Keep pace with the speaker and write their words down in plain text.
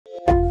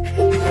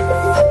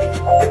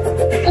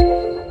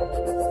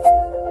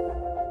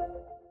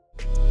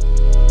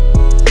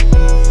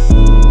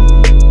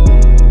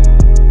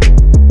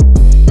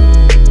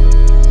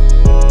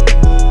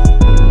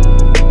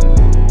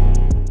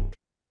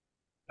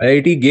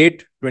IIT GATE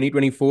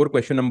 2024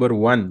 question number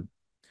 1.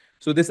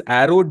 So this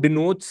arrow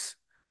denotes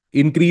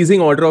increasing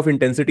order of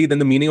intensity. Then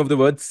the meaning of the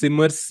word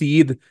simmer,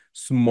 seethe,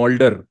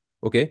 smolder.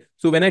 Okay.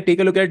 So when I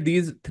take a look at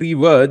these three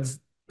words,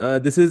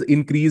 this is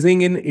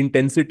increasing in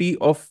intensity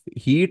of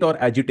heat or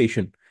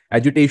agitation.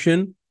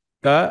 Agitation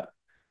ka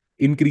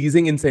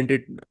increasing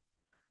intensity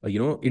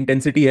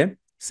hai.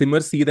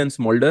 Simmer, seethe, and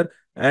smolder.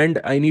 And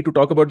I need to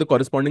talk about the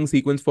corresponding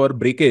sequence for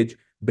breakage.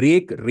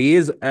 Break,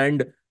 raise,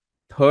 and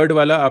third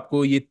वाला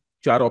आपको ये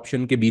चार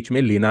option के बीच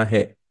में लेना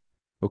है.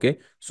 Okay.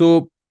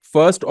 So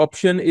first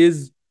option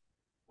is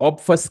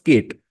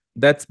obfuscate.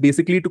 That's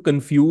basically to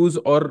confuse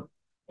or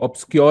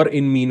obscure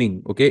in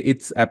meaning. Okay.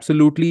 It's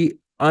absolutely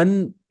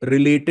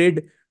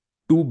unrelated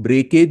to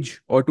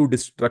breakage or to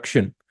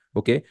destruction.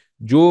 Okay.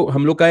 जो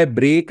हम लोग का है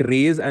break,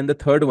 raise and the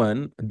third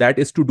one that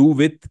is to do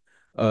with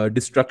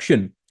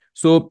destruction.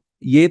 So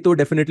ये तो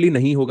definitely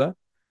नहीं होगा.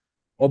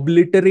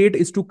 Obliterate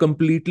is to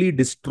completely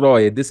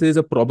destroy. This is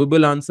a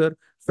probable answer.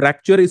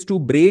 Fracture is to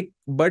break,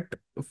 but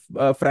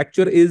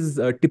fracture is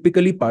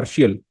typically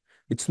partial.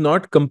 It's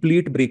not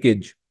complete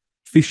breakage.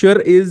 Fissure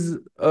is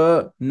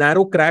a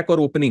narrow crack or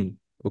opening.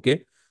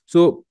 Okay.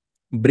 So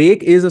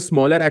break is a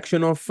smaller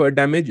action of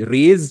damage.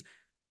 Raise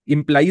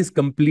implies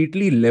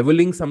completely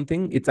leveling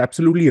something. It's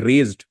absolutely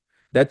raised.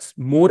 That's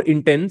more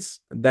intense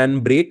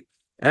than break.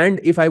 And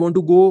if I want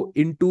to go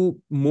into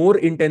more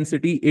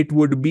intensity, it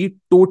would be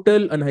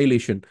total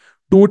annihilation.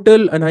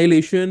 Total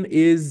annihilation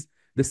is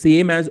the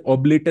same as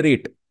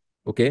obliterate.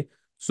 Okay.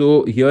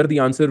 So here the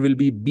answer will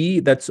be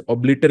B, that's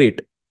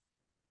obliterate.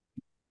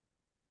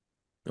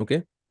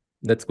 Okay.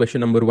 That's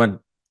question number 1.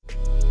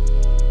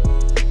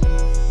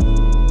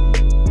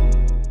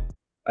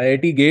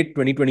 IIT GATE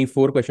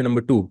 2024 question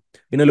number 2.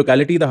 In a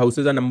locality, the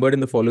houses are numbered in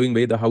the following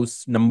way. The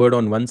house numbered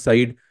on one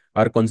side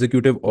are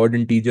consecutive odd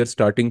integers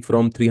starting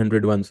from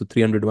 301. So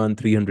 301,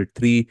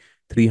 303,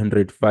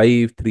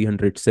 305,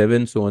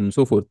 307, so on and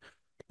so forth.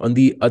 On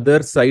the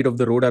other side of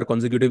the road are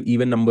consecutive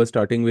even numbers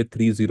starting with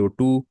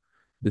 302.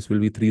 This will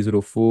be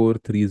 304,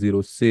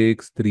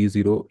 306,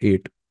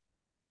 308.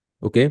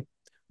 Okay.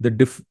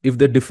 If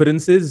the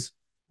differences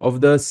of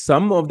the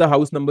sum of the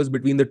house numbers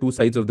between the two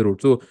sides of the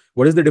road. So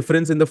what is the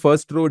difference in the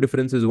first row?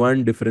 Difference is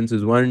 1, difference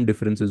is 1,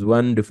 difference is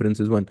 1, difference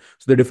is 1.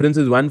 So the difference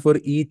is 1 for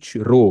each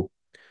row.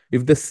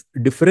 If the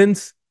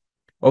difference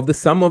of the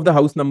sum of the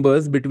house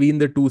numbers between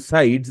the two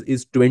sides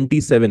is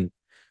 27.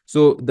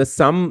 So the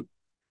sum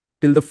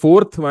till the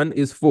fourth one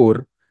is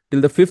 4. Till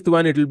the fifth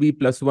one, it will be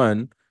plus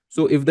 1.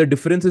 So if the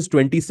difference is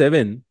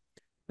 27,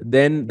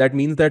 then that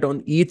means that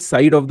on each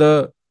side of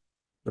the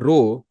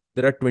row,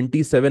 there are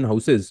 27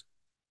 houses.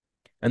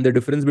 And the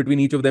difference between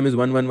each of them is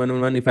 1, 1, 1,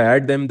 1, 1. If I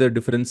add them, the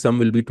difference sum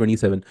will be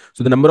 27.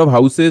 So the number of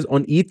houses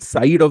on each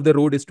side of the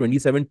road is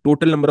 27.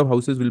 Total number of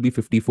houses will be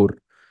 54.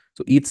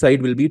 So each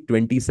side will be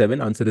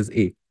 27. Answer is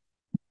A.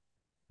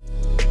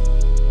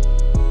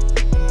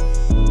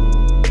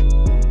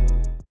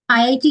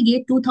 IIT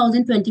GATE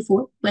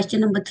 2024,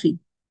 question number 3.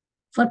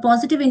 For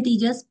positive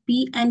integers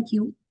P and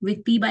Q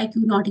with P by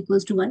Q not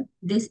equals to 1,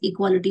 this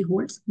equality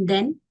holds.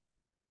 Then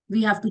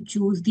we have to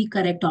choose the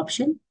correct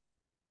option.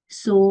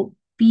 So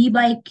P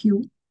by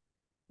Q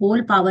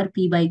whole power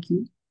P by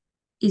Q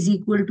is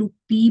equal to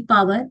P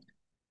power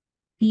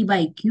P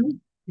by Q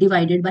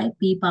divided by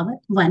P power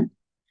 1,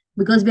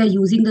 because we are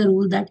using the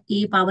rule that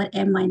A power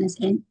M minus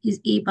N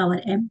is A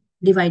power M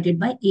divided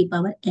by A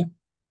power N.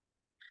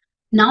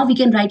 Now we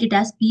can write it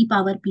as P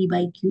power P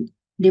by Q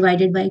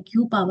divided by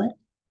Q power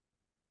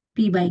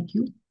P by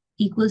Q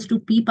equals to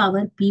P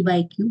power P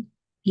by Q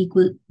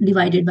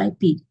divided by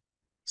P.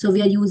 So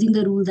we are using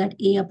the rule that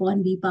A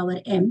upon B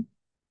power M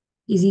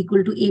is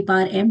equal to A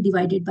power M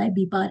divided by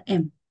B power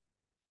M.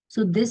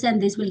 So this and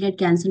this will get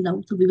cancelled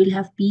out. So we will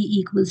have P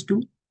equals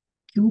to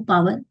Q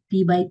power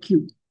P by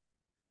Q.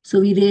 So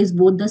we raise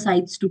both the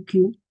sides to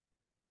Q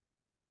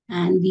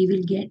and we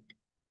will get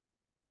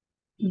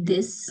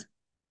this.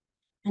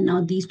 And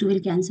now these two will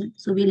cancel.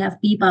 So we'll have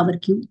P power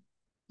Q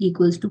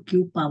equals to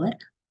Q power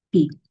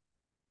P.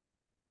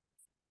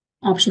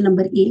 Option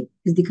number A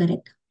is the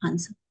correct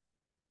answer.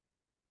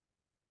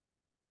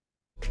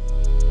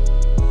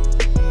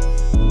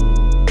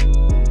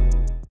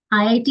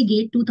 IIT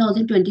GATE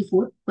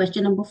 2024,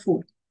 question number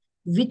 4.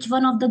 Which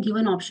one of the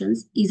given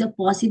options is a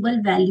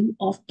possible value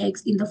of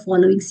X in the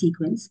following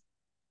sequence?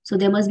 So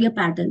there must be a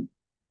pattern.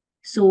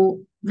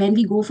 So when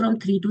we go from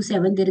 3 to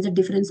 7, there is a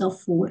difference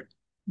of 4.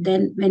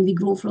 Then when we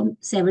go from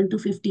 7 to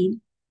 15,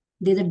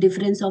 there's a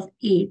difference of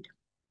 8.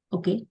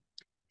 Okay.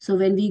 So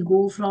when we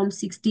go from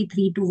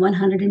 63 to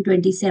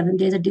 127,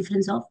 there's a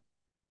difference of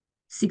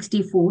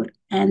 64.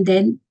 And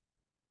then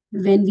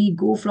when we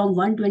go from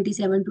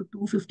 127 to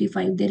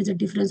 255, there is a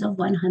difference of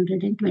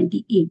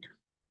 128.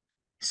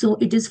 So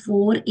it is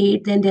 4,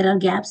 8, then there are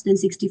gaps, then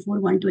 64,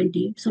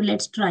 128. So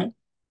let's try.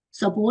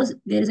 Suppose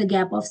there is a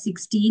gap of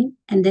 16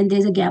 and then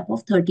there's a gap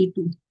of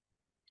 32.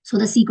 So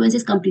the sequence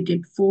is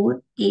completed.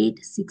 4,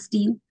 8,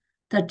 16,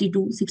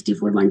 32,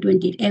 64,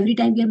 128. Every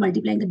time we are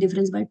multiplying the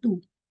difference by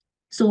 2.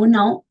 So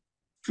now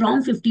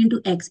from 15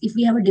 to x, if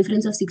we have a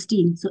difference of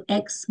 16, so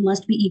x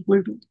must be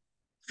equal to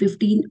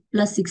 15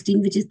 plus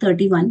 16, which is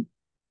 31.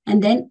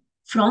 And then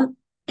from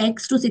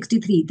x to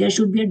 63, there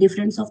should be a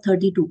difference of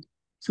 32.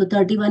 So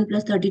 31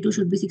 plus 32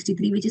 should be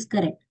 63, which is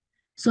correct.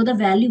 So the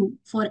value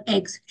for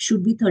x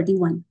should be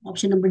 31.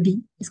 Option number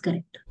D is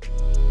correct.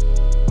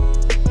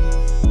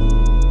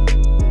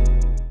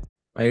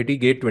 IIT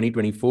GATE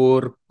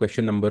 2024,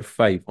 question number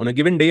 5. On a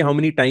given day, how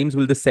many times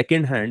will the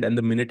second hand and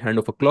the minute hand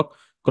of a clock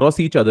cross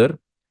each other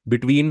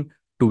between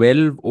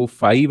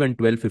 12:05 and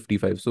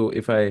 12:55? So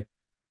if I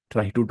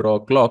try to draw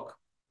a clock,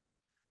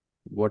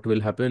 what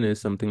will happen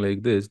is something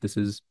like this. This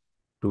is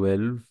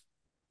 12,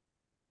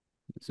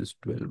 this is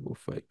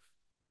 12:05.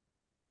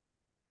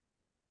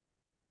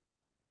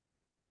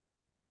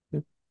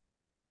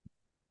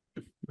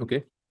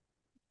 Okay.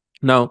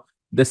 Now,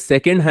 the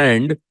second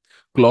hand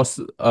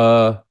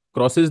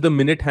crosses the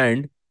minute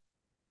hand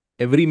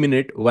every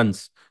minute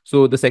once.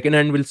 So the second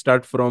hand will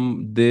start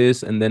from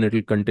this and then it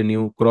will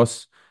continue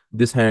cross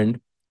this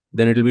hand.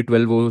 Then it will be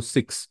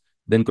 12:06.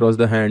 Then cross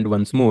the hand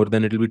once more.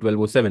 Then it will be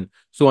 12:07.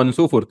 So on and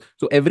so forth.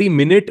 So every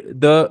minute,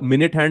 the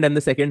minute hand and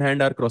the second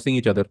hand are crossing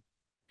each other.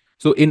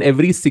 So in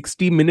every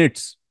 60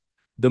 minutes,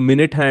 the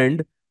minute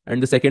hand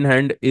and the second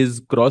hand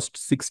is crossed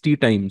 60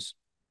 times.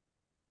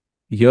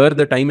 Here,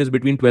 the time is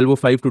between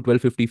 12:05 to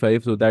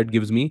 12:55. So that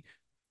gives me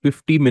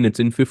 50 minutes.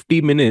 In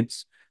 50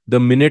 minutes, the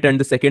minute and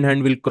the second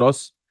hand will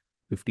cross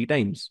 50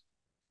 times.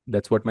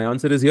 That's what my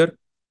answer is here.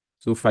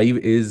 So 5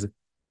 is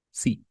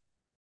C.